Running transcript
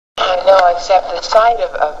No, except the sight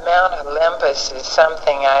of Mount Olympus is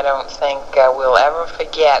something I don't think we'll ever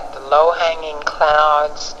forget. The low-hanging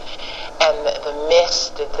clouds and the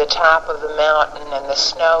mist at the top of the mountain and the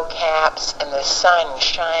snow caps and the sun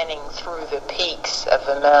shining through the peaks of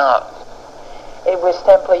the mountain. It was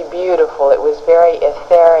simply beautiful. It was very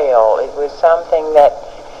ethereal. It was something that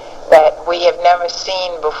we have never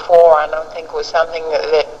seen before. I don't think it was something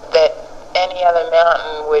that any other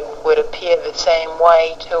mountain would appear the same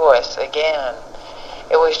way to us again.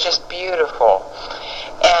 It was just beautiful.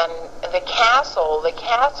 And the castle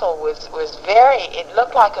was very, it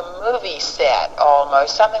looked like a movie set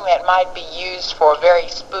almost, something that might be used for a very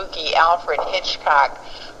spooky Alfred Hitchcock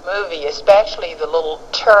movie, especially the little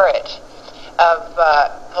turret of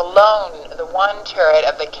the one turret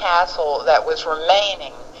of the castle that was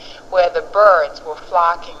remaining, where the birds were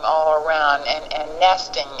flocking all around and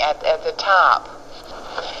nesting at the top.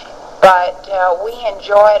 But we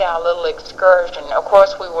enjoyed our little excursion. Of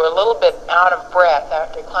course, we were a little bit out of breath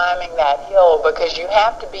after climbing that hill, because you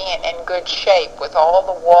have to be in good shape with all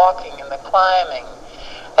the walking and the climbing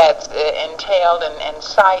that's entailed in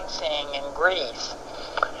sightseeing in Greece.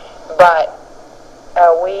 But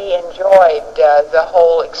we enjoyed the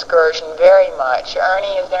whole excursion very much.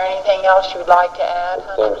 Ernie, is there anything else you'd like to add?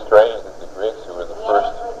 It seems strange that the Greeks, who were the first...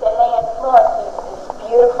 And they influenced this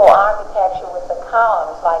beautiful architecture with the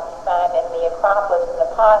columns like you find in the Acropolis and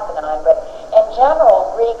the Parthenon. But in general,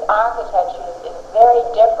 Greek architecture is very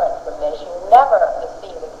different from this. You never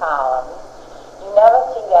see the columns. You never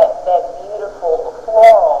see that beautiful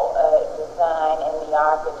floral design in the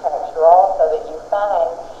architecture also that you find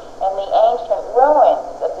in the ancient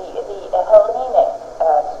ruins of the Hellenic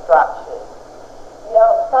structures. You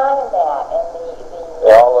don't find that in the...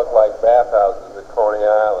 They all look like bathhouses at Coney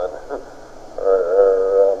Island,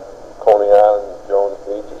 or Coney Island, Jones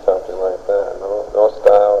Beach, or something like that. No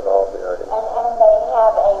style at all there. And they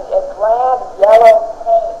have a drab yellow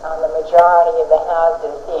paint on the majority of the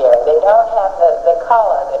houses here. They don't have the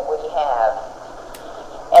color that we have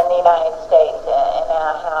in the United States in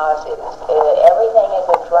our houses. Everything is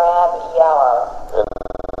a drab yellow.